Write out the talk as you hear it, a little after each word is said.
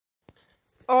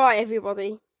Alright,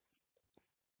 everybody.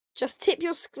 Just tip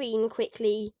your screen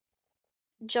quickly,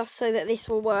 just so that this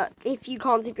will work. If you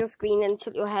can't tip your screen, then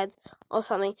tip your head or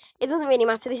something. It doesn't really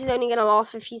matter. This is only going to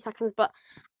last for a few seconds, but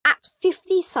at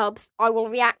 50 subs, I will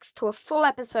react to a full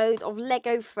episode of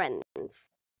Lego Friends.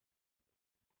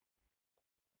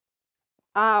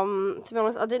 To be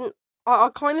honest, I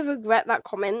kind of regret that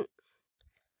comment.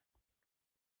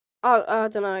 I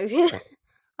don't know.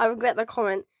 I regret that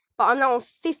comment. But I'm now on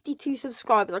 52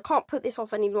 subscribers. I can't put this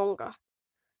off any longer.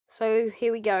 So,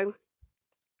 here we go.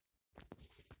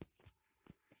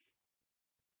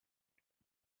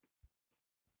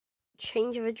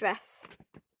 Change of address.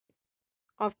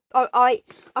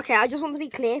 Okay, I just want to be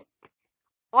clear.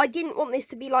 I didn't want this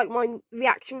to be like my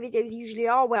reaction videos usually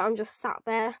are, where I'm just sat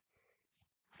there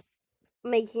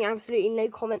making absolutely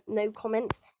no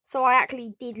comments. So I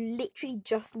actually did literally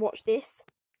just watch this,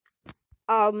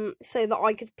 so that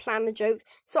I could plan the jokes.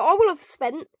 So I will have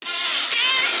spent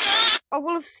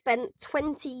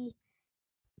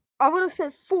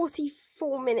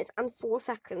 44 minutes and 4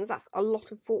 seconds. That's a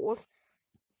lot of fours.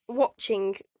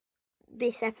 Watching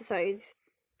this episode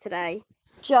today,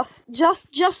 just because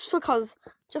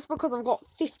I've got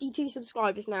 52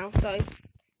 subscribers now. So,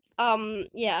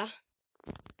 yeah,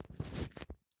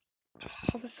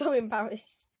 I'm so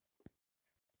embarrassed.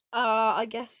 I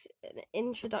guess an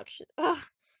introduction.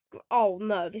 Oh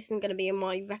no, this isn't gonna be in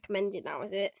my recommended now,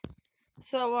 is it?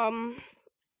 So,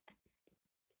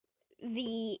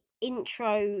 the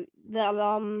intro that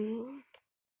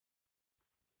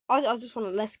I just want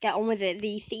to let's get on with it.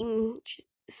 The theme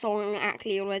song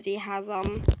actually already has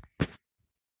kind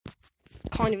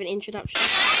of an introduction.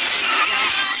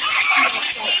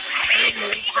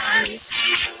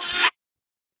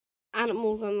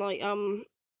 Animals and like I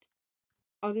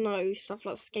don't know, stuff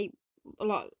like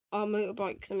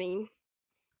motorbikes. I mean,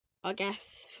 I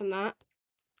guess from that.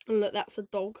 And look, that's a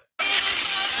dog.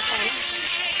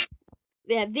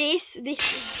 Yeah, this is the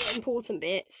important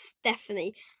bit.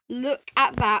 Stephanie, look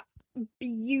at that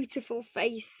beautiful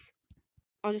face.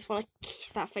 I just want to kiss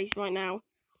that face right now.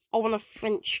 I want a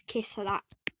French kiss of that.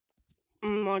 Oh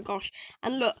my gosh.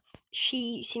 And look,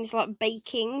 she seems like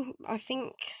baking, I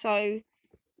think. So,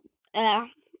 yeah.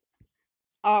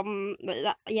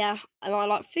 Yeah, and I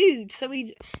like food, so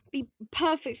we'd be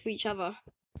perfect for each other.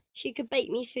 She could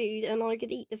bake me food, and I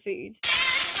could eat the food.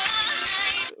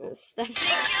 Stephanie.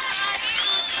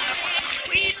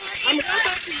 I'm going to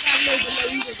download the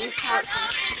names of these characters.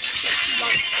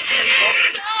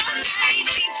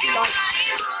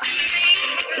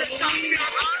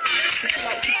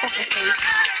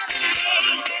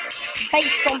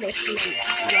 Based on this,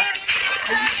 yeah.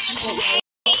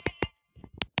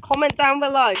 Comment down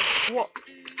below what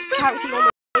character you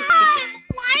want.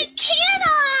 Why can't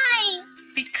I?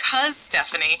 Because,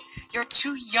 Stephanie, you're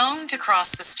too young to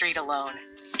cross the street alone.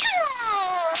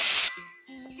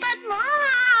 But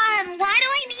Mom, why do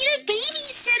I need a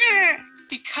babysitter?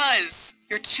 Because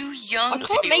you're too young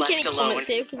to be left alone.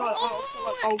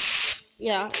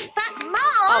 Yeah. But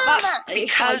Mom!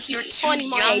 Because you're too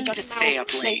young to stay up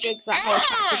late.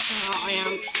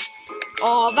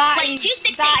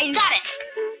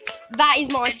 That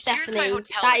is my Stephanie.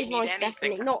 That is my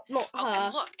Stephanie. Stephanie. Not her.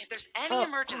 And look, if there's any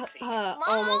emergency. Her. Mom,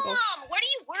 Oh my gosh. what are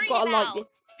you worried Gotta about? like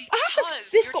this. How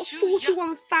has this got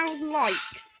 41,000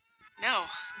 likes? No,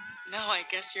 I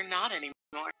guess you're not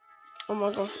anymore. Oh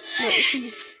my gosh. Look,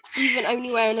 she's even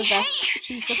only wearing a vest.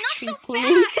 She's just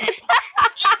treating me. It's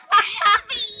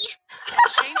heavy! I'll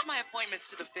change my appointments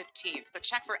to the 15th, but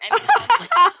check for any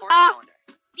conflicts in the court calendar.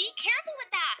 Be careful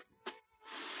with that.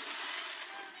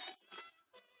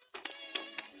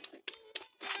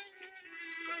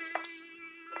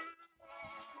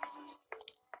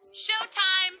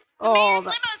 Showtime! The Oh, mayor's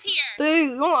limo's here!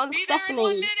 Boo, not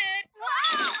Stephanie.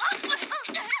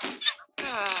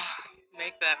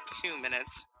 Make that 2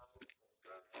 minutes.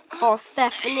 Oh,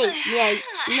 Stephanie. Yeah,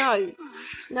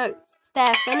 no.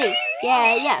 Stephanie.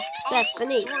 Yeah.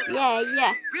 Stephanie.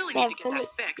 Yeah. Really need to get Stephanie.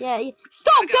 that fixed. Yeah.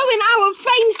 Stop going out of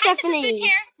frame, Stephanie. Mrs.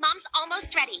 Boucher, Mom's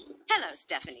almost ready. Hello,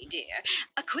 Stephanie, dear.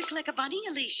 A quick like a bunny,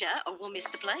 Alicia, or we'll miss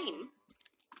the plane.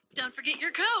 Don't forget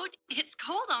your coat. It's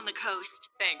cold on the coast.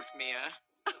 Thanks, Mia.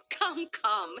 Oh,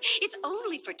 come. It's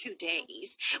only for 2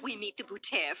 days. We meet the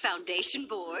Bouter Foundation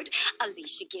Board.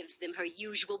 Alicia gives them her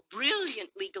usual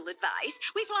brilliant legal advice.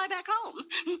 We fly back home.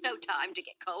 No time to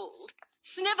get cold.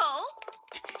 Snivel,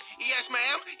 Yes,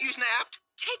 ma'am. You snapped?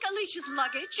 take Alicia's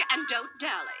luggage and don't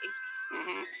dally.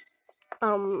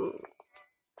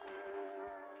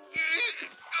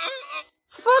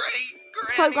 Fuck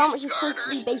program which is supposed to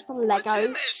be based on What's in Legos.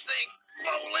 this thing?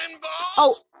 Bowling balls?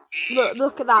 Oh,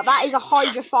 Look at that. That is a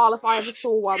hydrophile if I ever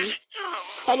saw one.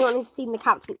 If anyone has seen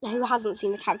who hasn't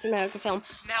seen the Captain America film,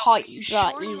 Now, Hydra are you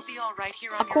sure is, you'll be all right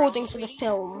here on your according own, to the sweetie?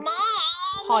 film, Mom!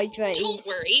 Hydra Don't is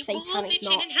worry, we'll all satanic pitch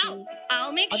in and help. Nazis.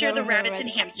 I'll make I sure don't the know if I've rabbits read and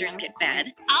it, hamsters yeah. get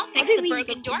fed. I'll I fix do the read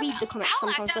broken the doorbell. comics I'll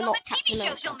sometimes, act but out all not the TV Captain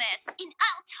shows you'll America. miss. And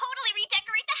I'll totally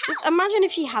redecorate the house. Just imagine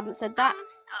if she hadn't said that,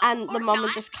 and Or the mum had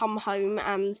not. just come home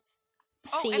and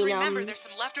Oh, and seen remember, there's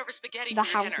some leftover spaghetti the for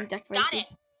your house dinner. redecorated. Got it.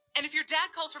 And if your dad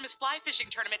calls from his fly fishing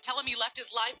tournament, tell him you left his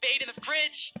live bait in the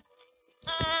fridge.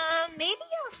 Maybe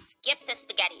you'll skip the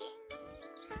spaghetti.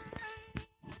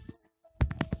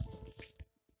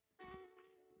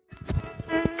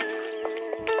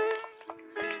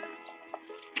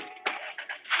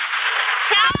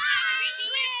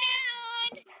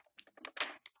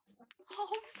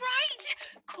 Oh, right.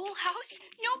 Cool house,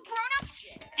 no grown-ups.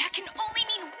 That can only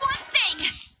mean one thing.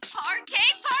 Party,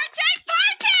 party,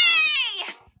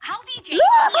 party! How's EJ? Look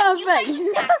at her face.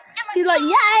 She's like,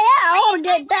 yeah, I want to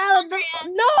get down on the.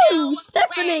 No,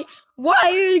 Stephanie, why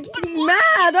are you getting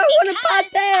mad? I want to I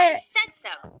party. said so.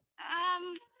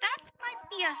 That might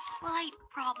be a slight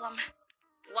problem.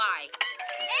 Why?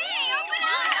 Hey, open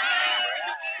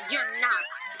up! You're not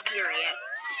serious.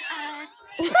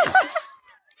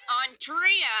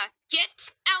 Andrea,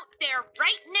 get out there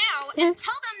right now and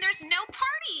tell them there's no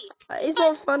party. It's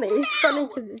not funny. It's funny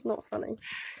because it's not funny. No.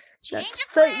 Change of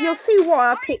So plans. you'll see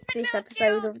why I Party's picked been this moved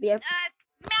episode to, of the episode.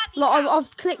 Matthew's Like house.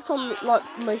 I've clicked on like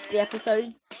most of the episodes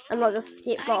and like just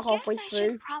skipped like halfway I guess I through,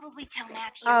 should probably tell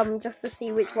Matthew. just to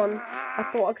see which one I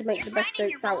thought I could make the best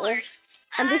Grinding jokes your out of. rollers.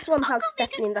 And this one I'll has go make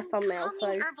Stephanie in the us some thumbnail, so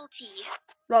calming herbal tea.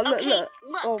 like look, Okay, look.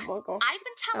 look. Oh my gosh. I've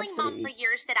been telling Mom Absolutely for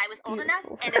years that I was old enough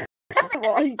beautiful. and intelligent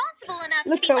What I- and responsible enough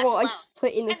Look to be at left what I alone.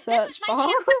 put in the And this search is my bar.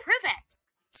 chance to prove it.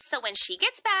 So when she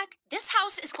gets back, this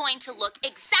house is going to look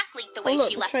exactly the way Oh look,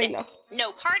 she the left trailer. it.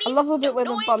 No parties, I love a bit no where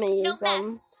the noise, bunny no is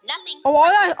mess, nothing. Oh,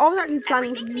 I was actually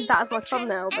planning to Everything use that as my neat and trim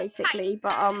thumbnail and basically,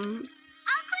 but I'll clean it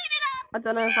up. I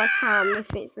don't know if I can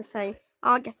if it's the same.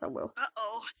 I guess I will.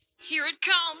 Uh-oh. Here it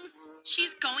comes.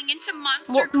 She's going into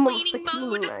monster What's cleaning monster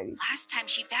cleaning mode? Last time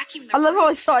she vacuumed the I love how I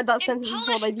roof started that and sentence before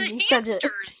polished they've the even said it.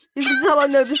 hamsters. You can tell I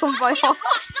know this one by heart.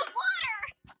 Wash the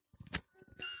water.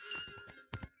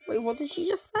 Wait, what did she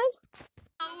just say?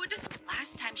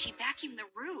 Last time she vacuumed the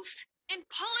roof and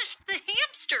polished the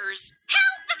hamsters.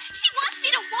 Help! She wants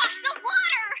me to wash the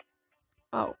water.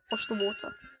 Oh, wash the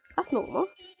water. That's normal.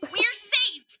 We're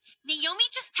saved. Naomi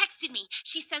just texted me.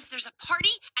 She says there's a party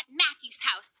at Matthew's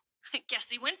house. I guess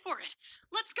he went for it.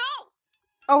 Let's go.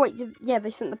 Oh wait, yeah, they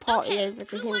sent the party Okay, over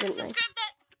to who him, wants didn't to they? scrub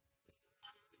that?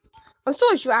 I'm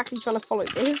sorry if you're actually trying to follow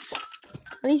this.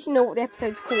 At least you know what the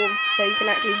episode's called, so you can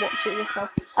actually watch it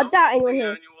yourself. I doubt anyone here.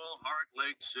 Annual Heart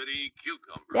Lake City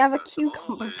Cucumber They have a Festival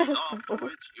cucumber is off festival. to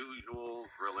its usual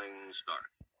thrilling start,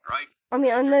 right? I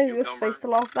mean, I know you're Cucumber. supposed to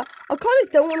laugh at that. I kind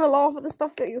of don't want to laugh at the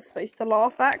stuff that you're supposed to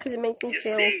laugh at because it makes me You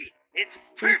feel. see, it's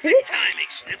stupid. perfect timing,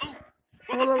 Snivel.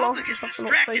 I While wanna the laugh public at is stuff I'm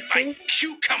not distracted by supposed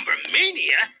cucumber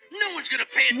mania, no one's gonna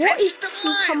pay What is attention to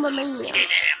my cucumber little mania?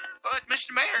 scam. But, Mr.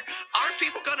 Mayor, aren't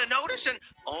people going to notice an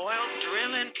oil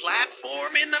drilling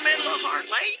platform in the middle of Heart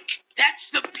Lake? That's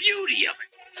the beauty of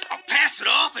it. I'll pass it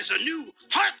off as a new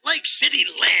Heart Lake City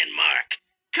landmark.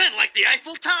 Kind of like the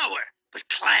Eiffel Tower, but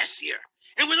classier,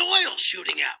 and with oil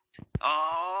shooting out.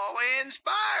 Oh,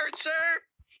 inspired, sir.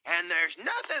 And there's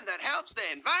nothing that helps the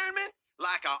environment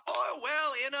like a oil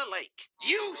well in a lake.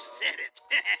 You said it.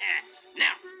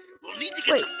 Now, we'll need to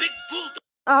get Wait. some big bulldogs.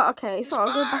 Oh, okay, so I'll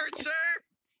go back. Inspired, sir.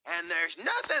 And there's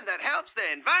nothing that helps the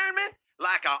environment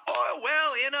like a oil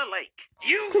well in a lake.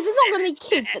 You Because there's not said going to be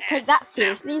kids that take that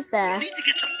seriously, is there? We need to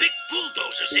get some big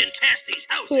bulldozers in past these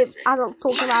houses. Kids, adults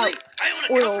talking about I own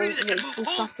a oil company that can rigs and move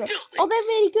whole stuff. So. buildings. Oh, they're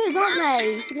really good, aren't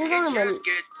they? For the It environment. just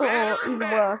gets Or better even and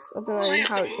better. worse. I don't We'll know have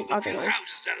how to it's. move I a few don't know.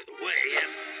 houses out of the way.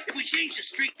 If we change the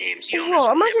street names, the owners Well,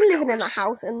 will imagine never living in know that us.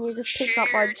 house and you're just picked up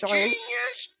by a Sheer giant.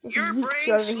 genius. Just Your yeets you brain's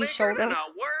over his slicker than shoulder.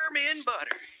 a worm in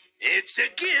butter. It's a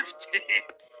gift.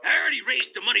 I already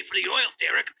raised the money for the oil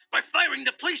derrick by firing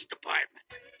the police department.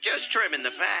 Just trimming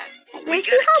the fat. But Yeah, we see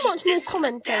gotta how keep much more this on the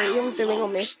commentary down I'm doing on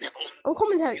low, this. Snibble. I'm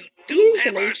commentating. You do have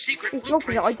Usually, our secret it's the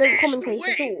opposite. I blueprints don't stashed commentate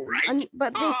at away, all. right?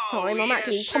 But this time, I'm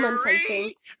actually yes, commentating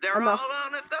sirree. They're enough all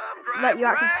on a thumb drive that you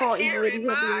actually right can't even here really in hear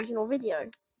the my... original video.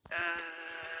 Uh,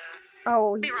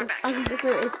 Oh, Be he's right just, back, as he just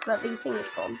noticed that the thing is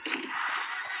gone.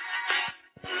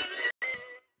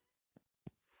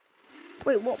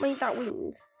 Wait, what made that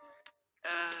wind?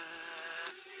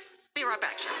 be right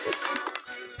back, sir.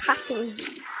 Patting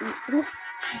his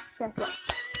chest. Like.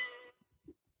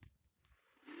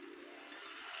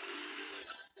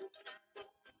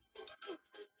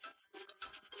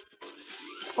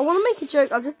 I want to make a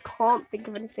joke, I just can't think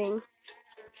of anything.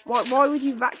 Why would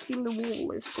you vacuum the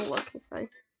wall is all I can say.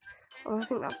 Oh, I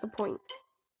think that's the point.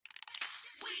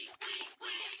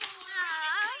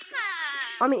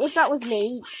 I mean, if that was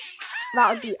me,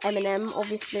 that would be Eminem,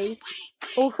 obviously.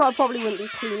 Also, I probably wouldn't be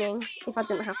cleaning if I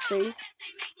didn't have to.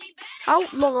 How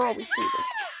long are we through this?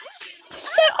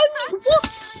 So,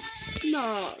 what?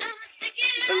 No.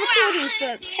 Been recording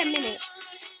for 10 minutes.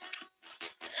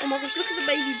 Oh my gosh, look at the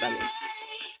baby bunny.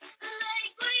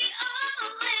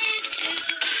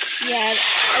 Yeah,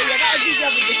 oh yeah, that would be the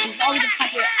other difference. I would have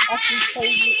had it off and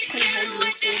volume for the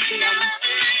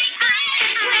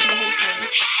whole time.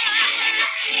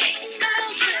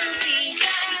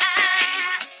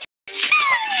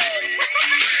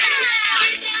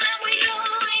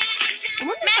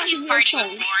 Matthew's party was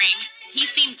boring. He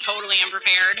seemed totally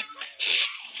unprepared.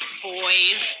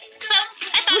 Boys. So,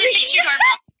 I thought I'd fix your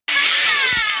doorbell.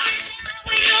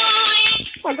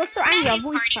 Oh, I got so angry, our Matthew's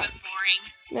voice party cracked. was boring.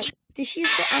 No, did she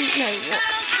say, no, what?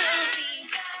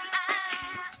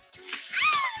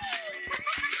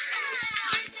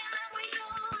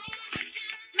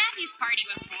 Matthew's party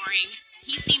was boring.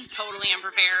 He seemed totally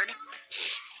unprepared.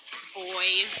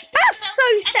 Boys. That's so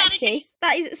I thought I'd sexist.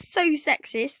 That is so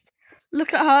sexist.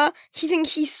 Look at her. She thinks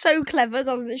she's so clever,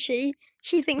 doesn't she?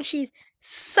 She thinks she's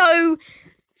so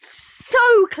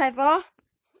clever.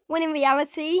 When in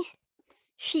reality,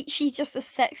 she's just a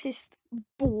sexist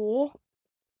bore.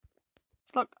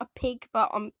 It's like a pig,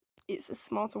 but it's a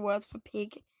smarter word for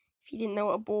pig. If you didn't know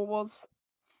what a bore was.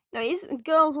 No, it's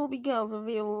Girls Will Be Girls, a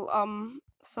real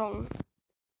song.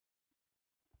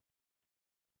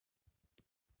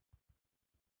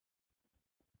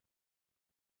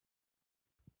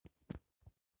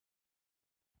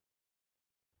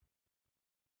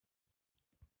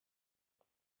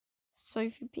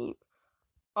 Sophie P.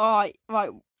 Alright,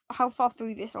 right. How far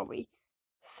through this are we?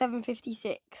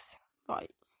 7:56. Right.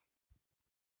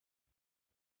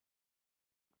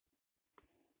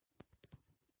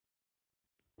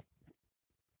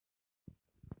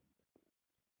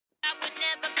 I would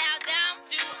never bow down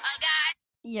to a guy.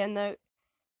 Yeah, no.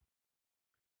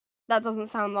 That doesn't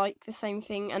sound like the same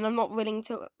thing, and I'm not willing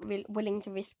to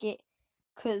risk it,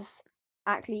 because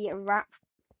actually a rap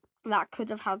that could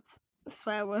have had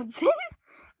swear words in,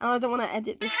 and I don't want to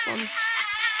edit this one.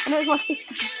 I know it's my 50th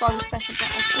subscriber special,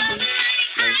 but I'll still be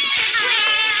lazy.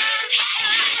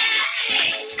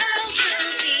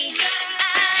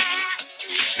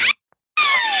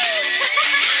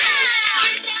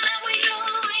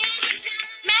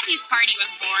 Matthew's party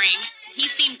was boring. He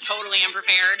seemed totally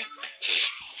unprepared.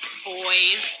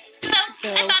 Boys. So,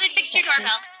 I thought I'd fix your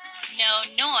doorbell. No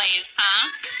noise, huh?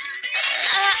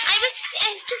 I was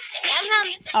just,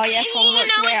 Oh yeah, Tom you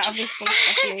worked know, way out of this one,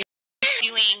 Stephanie.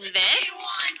 Doing this?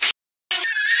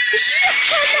 Did she just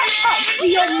turn that up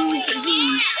beyond the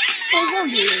full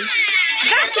volume?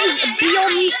 That is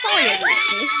beyond science,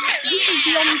 this is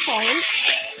beyond science.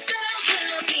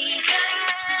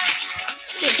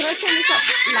 Wait, can I turn this up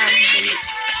loud?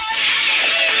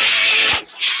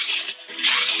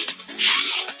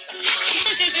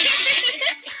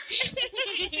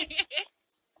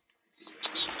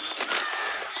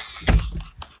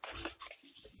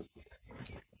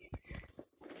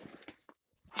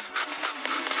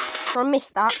 So I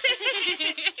missed that.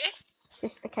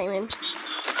 Sister came in.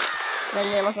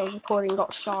 Then realised I was recording,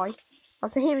 got shy. Oh,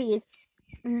 so here he is,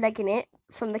 legging it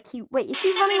from the Wait, is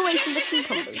he running away from the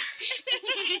cucumbers?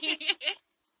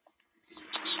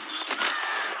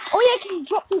 Oh yeah, because he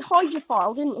dropped the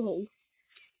hydrophile, didn't he?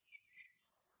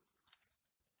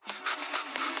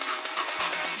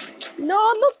 No,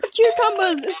 not the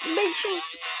cucumbers. It's make sure.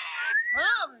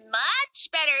 Oh, much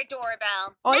better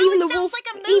doorbell. Oh, now even it the sounds wolf, like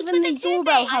a moose even with the a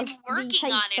doorbell toothache. has I'm the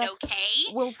working on taste it, of okay?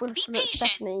 Wolf with Be patient.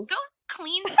 Stephanie. Go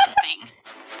clean something.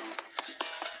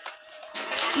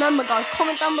 Remember, guys,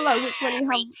 comment down below which one you have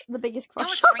Great. the biggest No,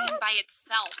 crush it's on. ringing by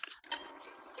itself.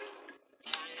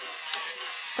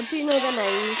 I do know their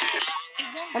names. It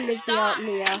won't Olivia, stop.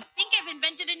 Mia, I think I've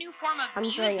invented a new form of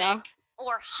Andrea, music.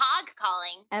 Or hog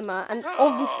calling. Emma, and Oh,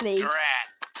 obviously drat.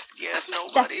 Guess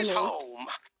nobody's Stephanie. home.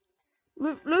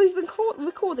 We've been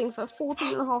recording for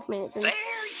 14.5 minutes and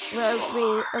There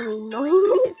we're only 9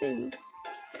 minutes in.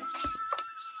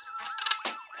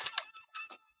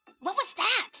 What was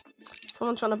that?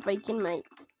 Someone trying to break in, mate.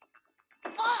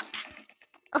 Look,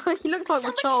 Oh, he looks like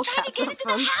the child somebody's trying to get catcher into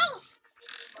from the house.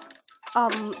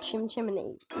 Chim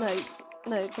Chimney.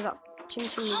 No, because that's Chim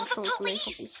Chimney Call the song the from Mary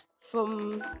police. Poppins. From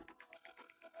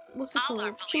what's it All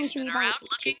our called? Chimmy Chimmy policemen are Bang, out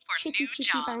looking for Chitty new Chitty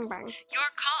jobs. Bang Bang. Your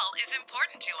call is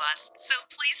important to us, so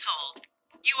please hold.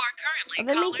 You are currently Are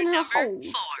they caller making her number hold,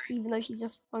 4. even though she's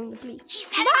just phoned the police? He's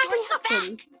Did heading that towards the actually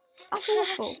happen? back. That's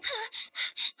awful.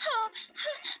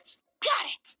 Got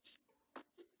it.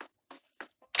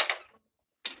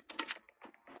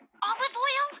 Olive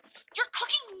oil? You're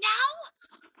cooking now?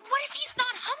 What if he's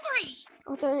not hungry?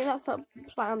 I don't think that's her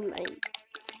plan, mate.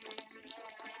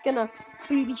 She's gonna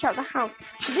booby trap the house.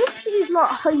 So this is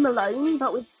like Home Alone,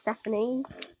 but with Stephanie.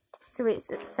 So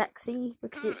it's sexy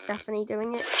because it's Stephanie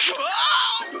doing it.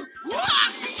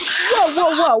 Whoa,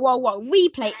 whoa, whoa, whoa, whoa.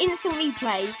 Replay. Instant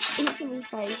replay. Instant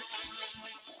replay.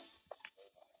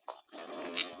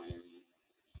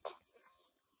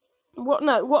 What?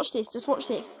 No, watch this. Just watch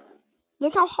this.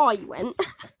 Look how high you went.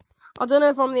 I don't know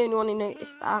if I'm the only one who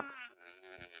noticed that.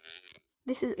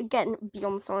 This is, again,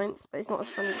 beyond science, but it's not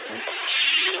as funny as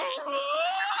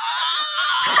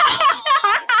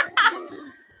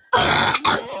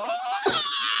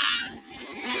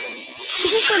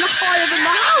She's just going higher than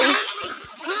the house.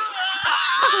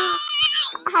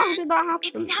 How did that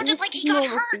happen? It sounded like he got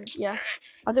normal hurt. speed? Yeah.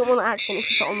 I don't want to accidentally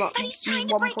put it on that. But he's trying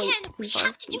to break in. We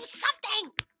have to do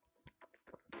something.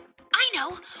 I know.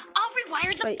 I'll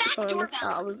rewire the back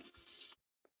doorbell.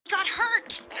 He got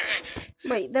hurt.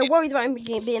 Wait, they're worried about him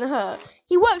being hurt.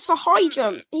 He works for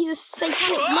Hydra. He's a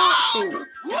satanic marshal.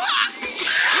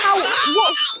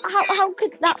 How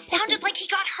could that sounded like he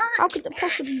got hurt. How could that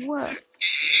possibly be worse?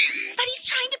 But he's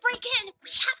trying to break in. We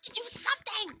have to do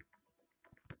something.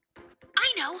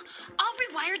 I know. I'll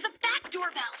rewire the back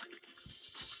doorbell.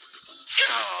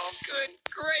 Oh, good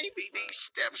gravy. These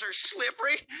steps are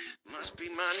slippery. Must be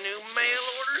my new mail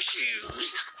order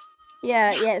shoes.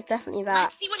 Yeah, it's definitely that.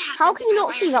 Let's see what happens. How can you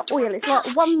not see that oil? It's like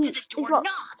it's like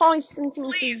 5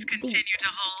 centimeters Please deep. continue to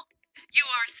hold. You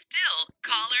are still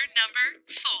caller number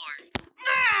 4.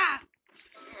 Ah!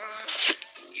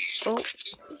 Oh.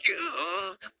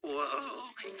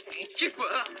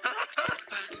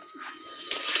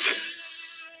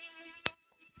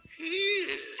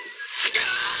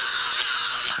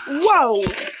 Whoa!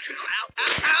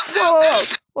 Whoa!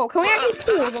 Whoa! Can we actually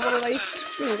pause on one of those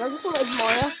things? I just want to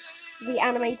admire the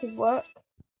animated work.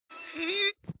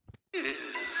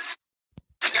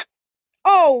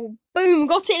 Oh! Boom!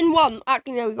 Got it in 1.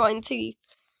 Actually, no, we got it in 2.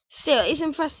 Still, it's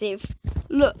impressive.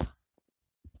 Look.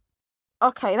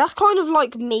 Okay, that's kind of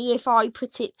like me if I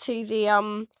put it to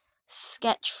the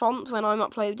sketch font when I'm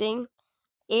uploading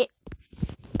it.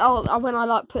 Oh, when I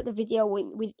like put the video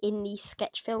within the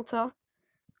sketch filter.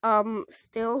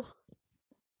 Still,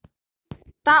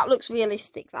 that looks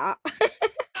realistic. That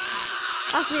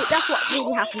that's what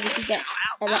really happens if you get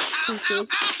electrocuted.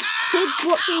 Kids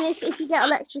watching this, if you get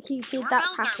electrocuted,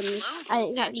 that's happened, and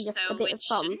it's actually just a bit of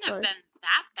fun. Shouldn't have been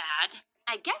that bad.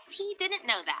 I guess he didn't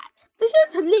know that. This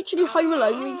is literally Home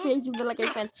Alone recreating the Lego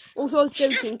Friends. Also, I was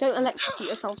joking. Don't electrocute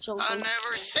yourself, children. I've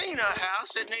never seen a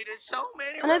house that needed so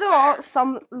many. I know there are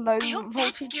some low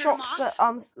voltage shocks that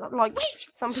like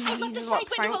some people use as like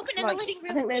pranks. Like I think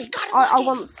there's I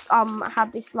once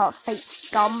had this like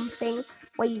fake gum thing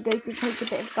where you go to take a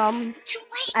bit of gum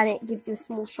and it gives you a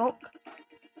small shock.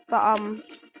 But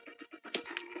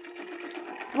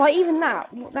like even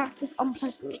that's just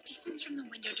unpleasant. The distance from the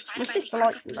window My divided by sister the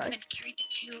arc likes of them though. movement carried the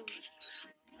 2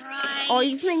 right. Oh,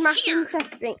 you just make math here.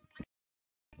 interesting.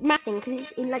 Mathing because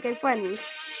it's in Lego Friends.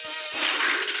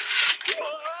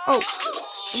 Oh,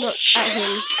 look at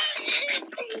him.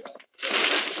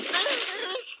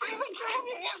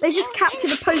 They just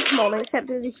captured a Pokemon except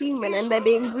as a human and they're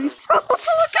being brutal. Look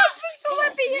how brutal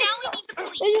they're being. Now we need the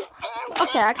police.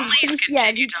 Okay, I can finish. Yeah,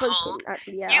 you broke him.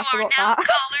 Actually, yeah, I forgot that.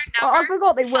 I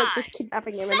forgot they weren't just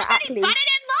kidnapping him and actually. Somebody butted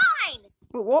in line.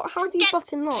 But what? How do you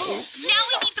butt in line? Now we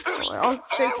need the police. I was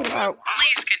joking about.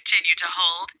 Please continue to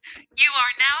hold. You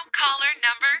are now caller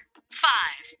number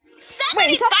 5. Somebody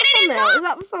Wait, is that the butted in thumbnail? line. Is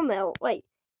that the thumbnail? Wait,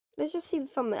 let's just see the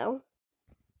thumbnail.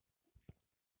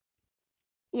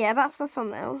 Yeah, that's the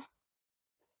thumbnail.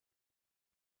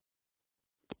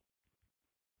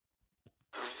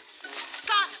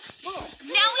 Got him.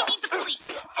 Now we need the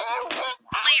police.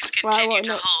 Please continue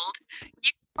to hold.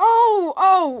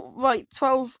 Oh, right,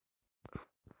 12.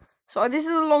 Sorry, this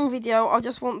is a long video. I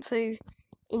just want to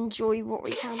enjoy what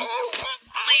we can.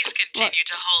 Please continue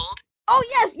to hold. Oh,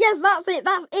 yes, that's it.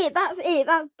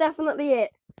 That's definitely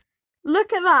it.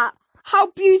 Look at that.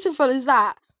 How beautiful is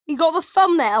that? You got the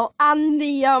thumbnail and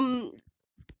the,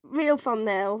 real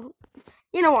thumbnail.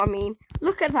 You know what I mean.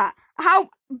 Look at that. How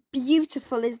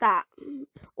beautiful is that?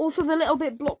 Also, the little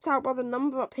bit blocked out by the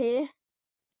number up here.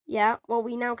 Yeah, well,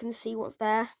 we now can see what's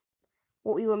there.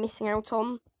 What we were missing out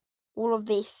on. All of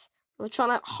this. They were trying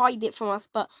to hide it from us,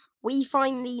 but we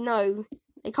finally know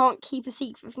they can't keep a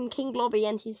secret from King Lobby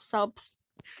and his subs.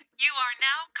 You are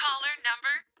now caller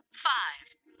number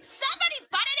 5. Somebody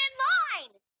butted in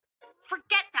line!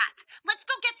 Forget that. Let's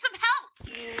go get some help.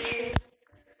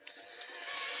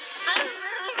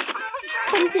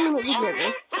 20-minute video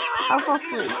this. How far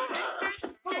through?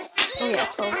 Oh yeah,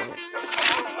 12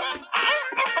 minutes.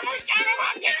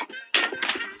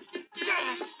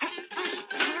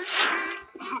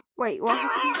 Wait, what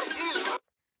happened?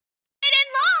 In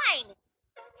line!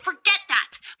 Forget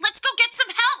that. Let's go get some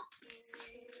help.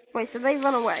 Wait, so they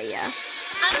run away, yeah?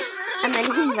 And then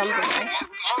he runs away.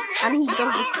 And he does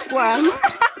the squirm.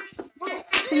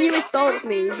 The newest dance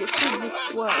move is called the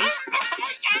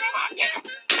squirm.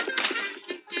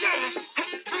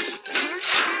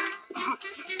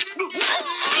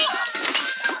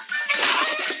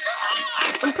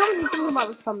 I'm currently thinking about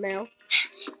the thumbnail.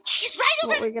 He's right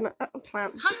over What we're gonna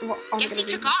plan. What I'm Guess gonna he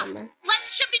do took for off. thumbnail.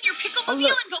 Let's jump in your pickle Oh, mobile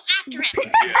look. and go after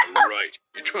him. Yeah, right.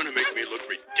 You're trying to make me look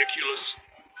ridiculous.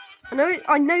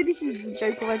 I know this is the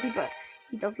joke already, but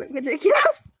he does look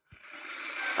ridiculous.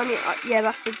 I mean, yeah,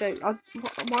 that's the joke.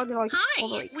 Why did I?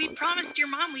 Hi, we promised your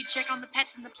mom we'd check on the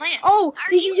pets and the plants. Oh,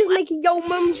 did she just make a yo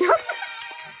mum joke?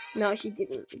 No, she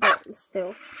didn't. But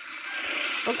still,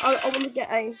 I want to get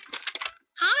a.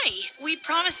 Hi, we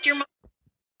promised your mom.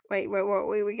 Wait,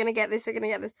 we're gonna get this. We're gonna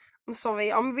get this. I'm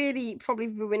sorry. I'm really probably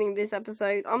ruining this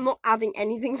episode. I'm not adding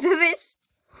anything to this.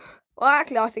 Well,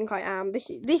 actually, I think I am. This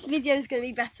video is gonna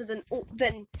be better than.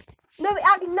 No,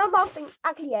 actually, no, I think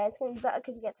actually, yeah, it's gonna be better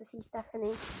because you get to see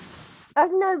Stephanie.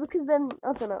 No, because then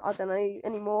I don't know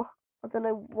anymore. I don't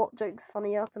know what joke's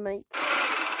funnier to make.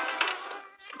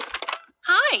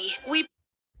 Hi, we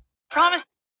promised.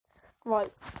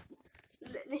 Right.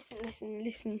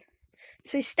 Listen.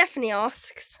 So Stephanie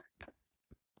asks,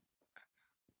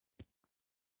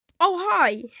 "Oh,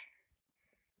 hi.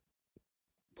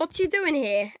 What you doing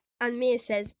here?" And Mia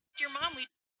says, Your mom, we.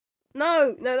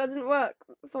 No, that doesn't work.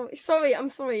 Sorry, I'm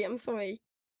sorry.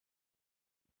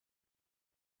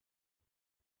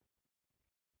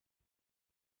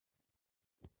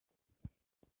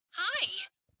 Hi,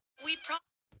 we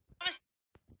promised.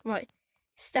 Right.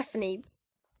 Stephanie,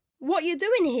 what you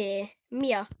doing here?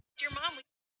 Mia, Your mom, we.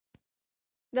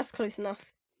 that's close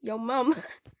enough. Your mum.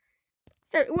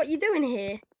 So, what you doing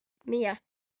here? Mia,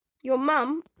 your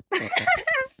mum.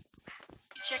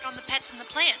 Check on the pets and the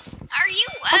plants. Are you,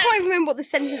 I can't even remember what the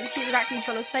sentence she was actually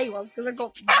trying to say was because I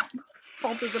got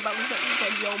bothered about the sentence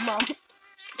saying your mum.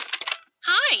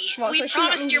 Hi, Well, we so she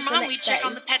promised means your it's the mom next we'd check day.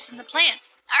 on the pets and the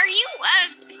plants. Are you,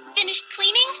 finished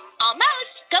cleaning?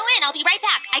 Almost. Go in, I'll be right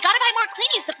back. I gotta buy more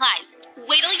cleaning supplies.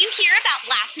 Wait till you hear about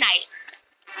last night.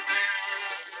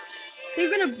 So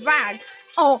you're gonna brag?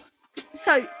 Oh,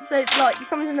 so like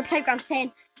someone's in the playground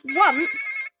saying, "Once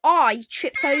I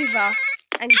tripped over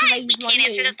and Hi, we grazed my can't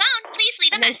answer knee." the phone. Please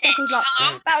leave a And then message. Stephanie's like,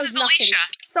 Hello, "That this was is nothing. Alicia.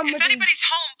 Somebody If anybody's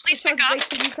home, please tried pick to up.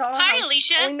 break into our Hi, house,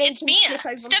 Alicia. and we made It's him Mia. slip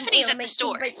over Stephanie's and at the make him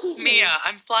store. break his knee." Mia,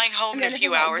 I'm flying home And in a then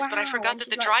few everyone's hours, like, but I "Wow," forgot and that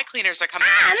she's the like, dry cleaners are coming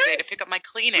around today to "And pick up my we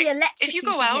cleaning. If you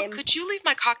go electrocuted out, him. could you leave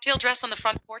my cocktail dress on the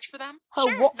front porch for them? Her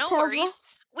Sure, what's no tail worries.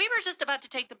 dress? We were just about to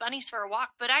take the bunnies for a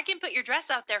walk, but I can put your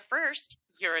dress out there first.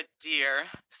 You're a dear.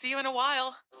 See you in a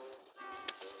while.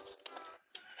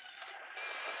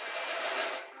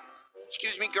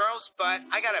 Excuse me, girls, but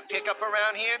I got a pickup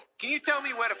around here. Can you tell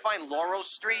me where to find Laurel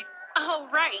Street? Oh,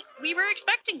 right. We were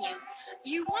expecting you.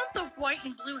 You want the white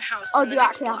and blue house Oh, on do the you next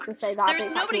actually have block. to say that? There's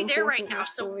It's nobody actually there right important to now, the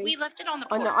so story. we left it on the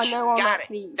I porch. know I'm Got it.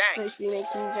 actually Thanks. supposed to be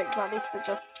making jokes about this, but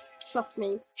just trust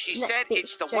me. She next said bit's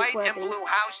it's the white and joke-worthy. blue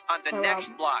house on the So, next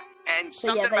block. And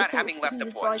So yeah, something they about think having left he's a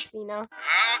a dry porch. cleaner.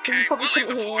 Okay, You probably we'll leave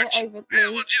couldn't the hear porch. over And me.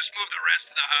 we'll just move the rest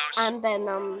of the house. And then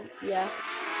yeah,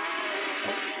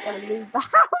 I'm gonna move the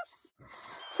house.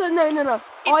 So no.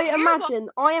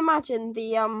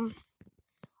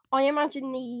 I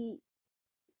imagine the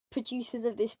producers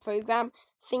of this program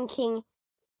thinking,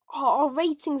 "Oh, our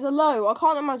ratings are low. I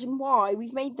can't imagine why.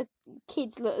 We've made the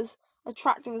kids look as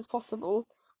attractive as possible.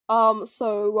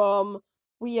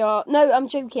 We are no. I'm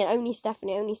joking. Only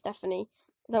Stephanie.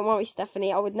 Don't worry,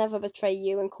 Stephanie. I would never betray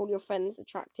you and call your friends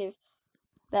attractive.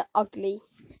 They're ugly."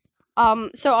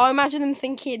 So I imagine them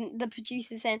thinking, the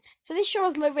producers saying, "So this show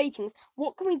has low ratings.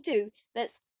 What can we do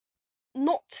that's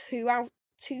not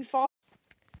too far?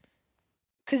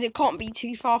 Because it can't be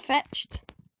too far fetched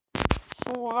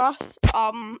for us.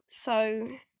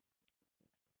 So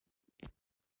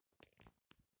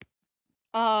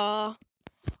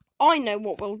I know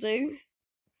what we'll do.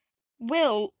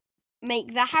 We'll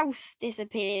make the house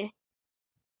disappear."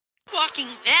 Walking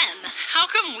them? How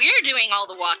come we're doing all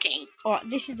the walking? Alright,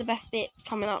 this is the best bit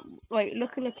coming up. Wait,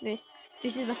 look at this.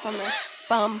 This is the thumbnail.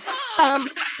 Bum, bum,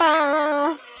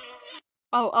 bum.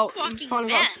 Oh, you Walking finally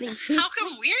got a them. sneak peek. How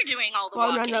come we're doing all the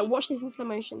Oh, no, walking? no, watch this in slow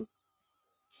motion.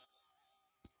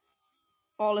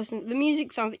 Oh, listen, the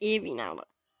music sounds eerie now. Look.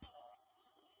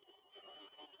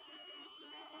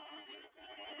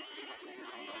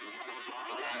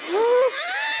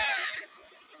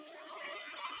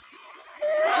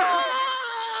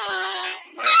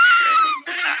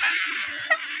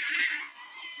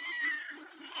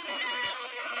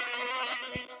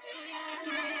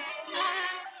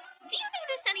 Do you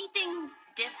notice anything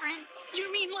different?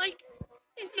 You mean like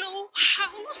no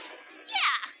house?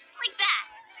 Yeah, like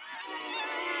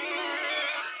that.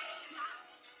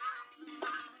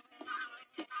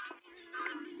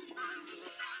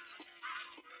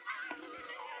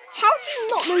 How do you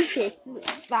not notice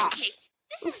that? Okay,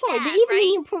 this I'm is sorry, bad, but even right?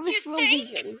 in your peripheral think?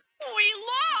 vision. We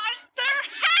lost their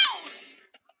house!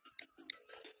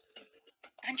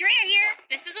 Andrea here.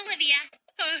 This is Olivia.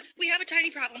 We have a tiny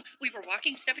problem. We were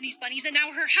walking Stephanie's bunnies and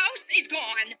now her house is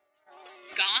gone.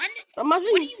 Gone? Imagine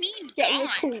What do you mean, getting a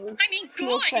gone? call I mean, to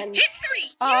your gone. friend. History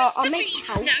Our used to mate's be.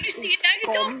 house Now you see it, now you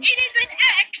is don't. gone. It is an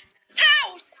ex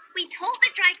house. We told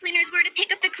the dry cleaners where to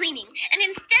pick up the cleaning, and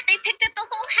instead they picked up the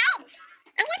whole house.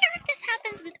 I wonder if this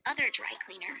happens with other dry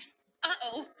cleaners.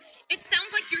 Uh-oh. It sounds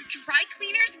like your dry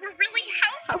cleaners were really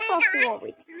house How fast are movers.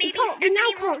 we? Maybe We now Stephanie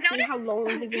can't won't see notice? how long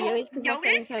the video is because my phone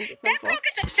Notice? turns itself That girl off.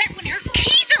 gets upset when her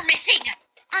keys are missing.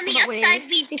 On the But we're upside,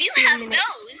 we do 15 have minutes.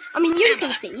 those. I mean, you Emma,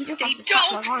 can see. You just They have to tap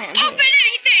don't like I am open here.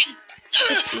 anything.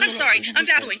 15 I'm minutes sorry, into I'm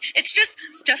the babbling. It's just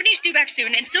Stephanie's due back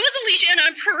soon, and so is Alicia, and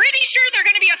I'm pretty sure they're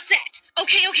gonna be upset.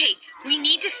 Okay. We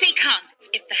need to stay calm.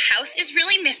 If the house is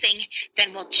really missing,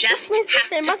 then we'll just Let's have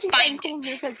to imagine find getting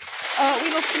it. called we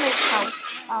lost the mate's house.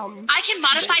 I can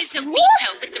modify Zobito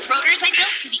What? with the rotors I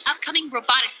built for the upcoming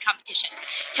robotics competition.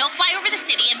 He'll fly over the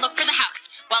city and look for the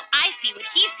house, while I see what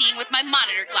he's seeing with my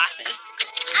monitor glasses.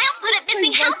 I'll put up So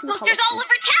missing you house guys posters can all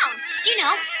over town. You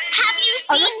know, have you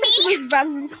I seen was thinking me? this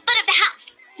random. But of the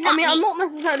house, I not mean, me. I'm not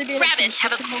necessarily being Rabbits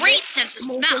have a consistent with great it. sense of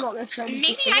I'm also smell. not necessarily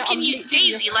Maybe consistent. I can I'm use literally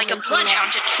Daisy just like a commenting bloodhound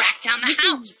to track down the This is,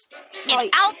 house. And like,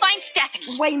 I'll find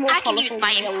Stephanie. way more I can colourful use in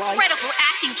my real life. incredible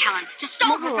acting talents to stop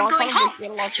Not her gonna from lie, going I home. don't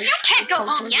realize You can't go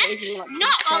home yet.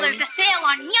 Not while there's a sale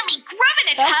on yummy grub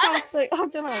in a That tub. sounds so. I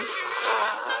don't know.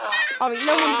 I mean,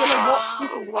 no one's gonna watch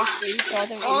this all the way through, so I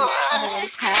don't really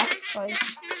care. So.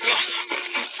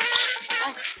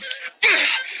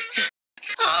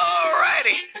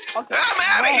 Alrighty. Okay. I'm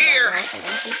out of Well, here.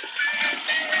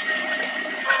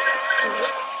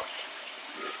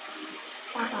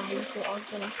 I thought I was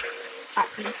gonna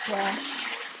actually swear.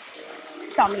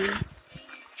 Dummies.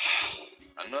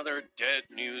 Another dead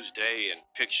news day in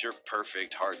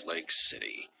picture-perfect Heart Lake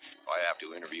City. If I have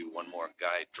to interview one more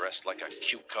guy dressed like a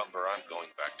cucumber, I'm going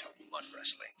back to mud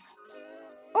wrestling.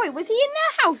 Oh, wait, was he in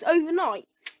their house overnight?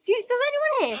 Does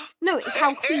anyone here notice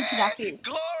how creepy that is?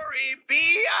 Glory be,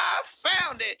 I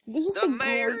found it. Did you The say glory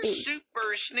mayor's be?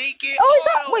 super sneaky Oh, is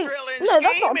that- oil wait, drilling no,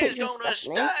 that's not a scheme is picture of gonna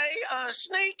Stephanie. stay a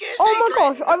sneaky Oh my secret.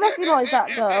 gosh, I recognise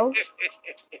that girl.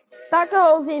 That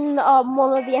girl's in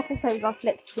one of the episodes I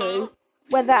flipped through,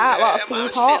 where they're at like a Am I theme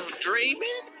park. still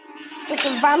dreaming? Just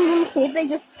a random kid, they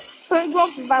just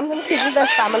photographed a random kid with their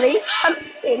family and put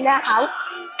it in their house.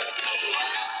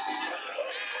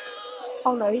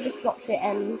 Oh no, he just dropped it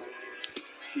and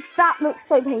that looks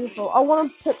so painful. I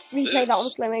want to replay that on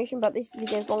slow motion, but this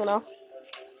video's long enough.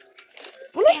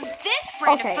 And this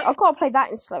brand Okay, of I've got to play that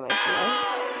in slow motion though.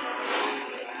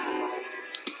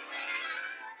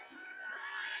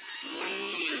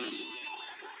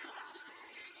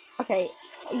 Okay,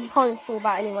 you kind of saw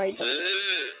that anyway, but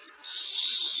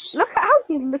look at how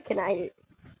he's looking at it.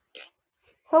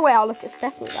 So the way I'll look at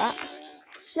Stephanie that.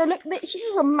 No, look, she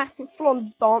does a massive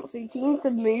full-on dance routine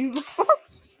to move.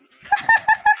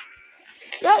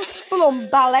 That's full-on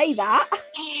ballet, that.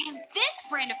 And this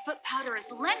brand of foot powder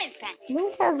is lemon scent. No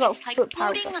one cares about It's like foot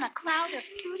powder. floating on a cloud of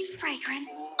fruity fragrance.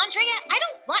 Andrea, I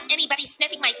don't want anybody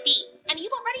sniffing my feet. And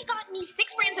you've already gotten me 6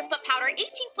 brands of foot powder, 18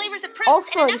 flavors of prunes,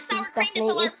 Also, and enough sour cream to Stephanie,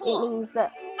 fill our if it pool. means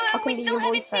that I But can we be still your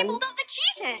haven't boyfriend. sampled out the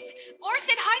cheeses. Or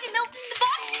said hi to Milton the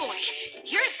Box Boy.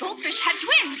 Here's Goldfish had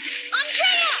twins.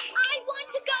 Andrea, I want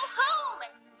to go home.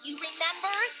 You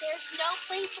remember, there's no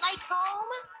place like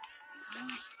home?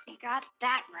 You got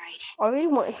that right. I really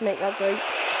wanted to make that joke.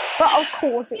 But of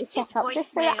course, it's His set up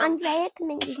just so that voicemail. Andrea can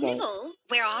make the joke. Snivell,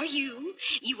 where are you?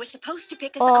 You were supposed to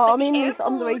pick us Oh, up at I'm in the this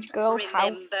airport. underage girl's house.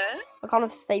 Remember? I kind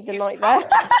of stayed the He's night probably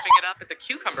there. pick it up at the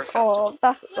Cucumber Festival. Oh,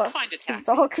 that's Let's find a too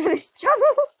taxi. dark for this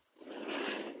channel.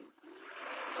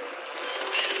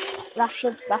 That's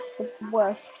the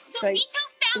worst joke Zobito in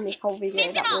found this it. whole video.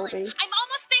 Fizz That and will olive. be. I'm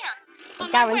almost there.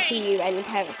 I guarantee you, any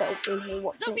parents that will be here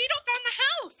watching. Zobito found the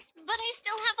house. But I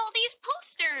still have all these posters.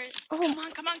 is. Oh, Come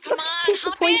on, come on, come look on. how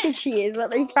Hop in. disappointed she is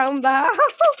that they found that.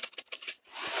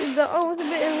 She's like, oh, it's a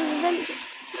bit of an adventure.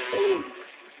 Silly.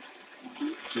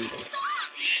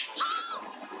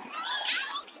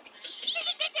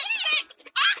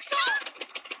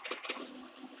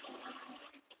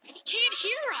 He can't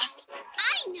hear us.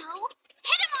 I know.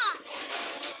 Hit him off.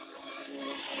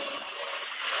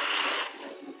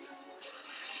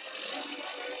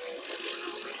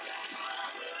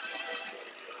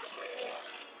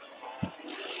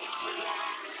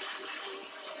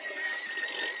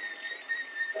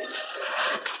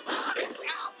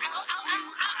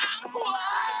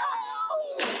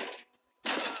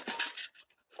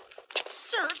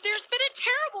 Sir, there's been a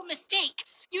terrible mistake.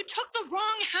 You took the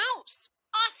wrong house.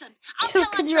 Awesome. I'll So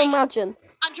tell could you Andrea. imagine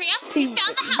Andrea, we two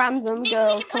found the house. random Maybe we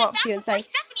girls can come put up it to you back and before say,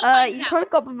 Stephanie finds you out. kind of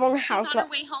got the wrong She's house. on her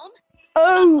way home.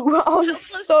 Oh, I'm How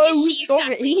close so is she sorry.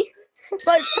 exactly?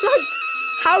 like,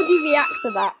 how do you react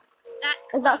to that? That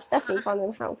Is that close, Stephanie huh?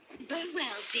 finding the house?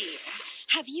 Well, dear,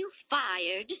 have you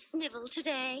fired Snivel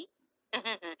today?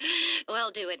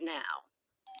 Well, do it now.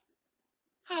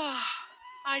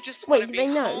 I just Wait, want to do be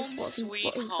they know home, what sweet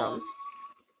he's home. done?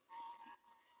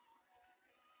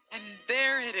 And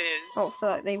there it is. Oh, so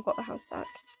like, they've got the house back.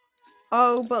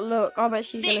 Oh, but look, I bet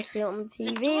she's gonna see it on the The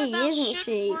TV, doorbell isn't should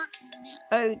she? work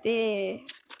now. Oh dear,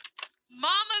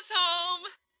 Mama's home.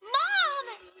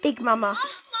 Mom! Big Mama. Oh,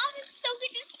 Mom, it's so good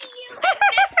to see you. I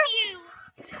missed you.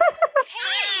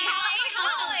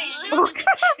 Oh,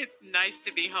 It's nice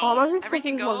to be oh, home. imagine if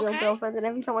Everything Stephanie was go my real okay? girlfriend, and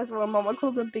every time I saw her mum, I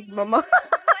called her Big Mama.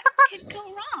 Could go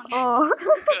wrong. Oh,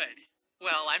 Good.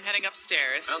 Well, I'm heading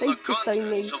upstairs. And They the disown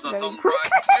me contents of the very thumb quick.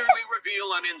 drive clearly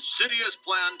reveal an insidious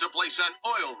plan to place an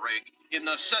oil rig in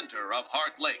the center of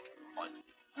Heart Lake.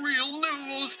 Real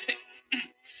news!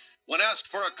 When asked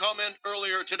for a comment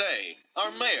earlier today,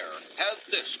 our mayor had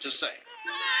this to say.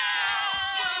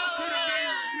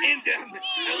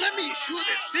 And let me assure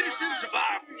the citizens of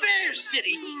our fair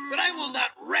city that I will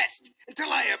not rest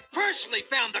until I have personally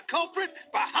found the culprit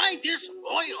behind this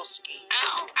oil scheme.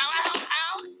 Ow, ow, ow,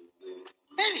 ow.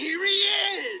 And here he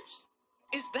is.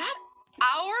 Is that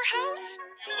our house?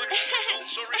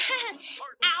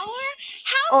 Our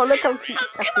Oh, look how cute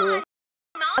Stephanie is.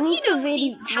 Mom, I need you to know really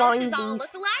these find houses all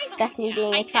these look alike. Stephanie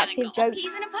being attractive Identical. jokes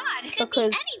Peas in a pod. Could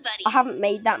because be anybody's. I haven't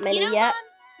made that many You know, yet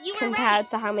Mom, you were compared right.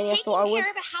 to how many I Taking thought I would.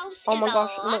 care of a house Oh is my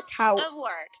gosh, a look lot how. of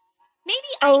work. Maybe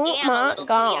Oh I am a my little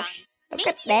gosh. too young. Look Maybe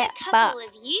at that in a couple butt.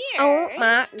 of years. Oh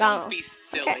my Don't be gosh.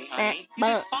 silly, Look at honey. that You'll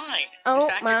be butt. fine. Oh In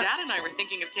fact, my. your dad and I were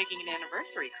thinking of taking an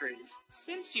anniversary cruise.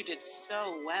 Since you did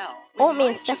so well, I we want me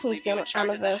and might just Stephanie leave to be you on in an charge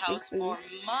of the anniversary house for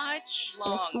cruise much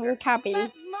in a small longer. cabin.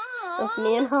 But Mom, Just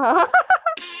me and her.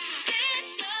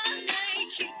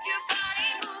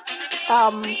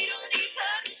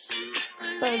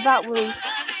 So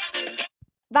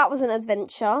that was an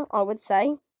adventure, I would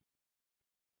say.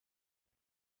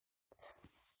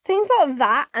 Things like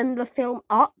that and the film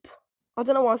Up. I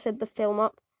don't know why I said the film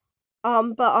Up.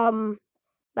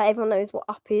 Like everyone knows what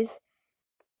Up is.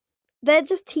 They're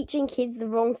just teaching kids the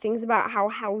wrong things about how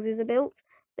houses are built.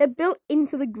 They're built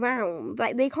into the ground.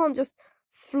 Like they can't just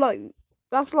float.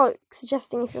 That's like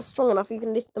suggesting if you're strong enough you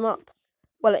can lift them up.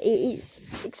 Well, it is,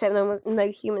 except no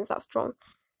humans that strong.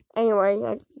 Anyway,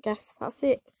 I guess that's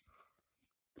it.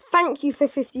 Thank you for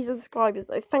 50 subscribers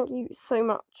though. Thank you so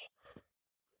much.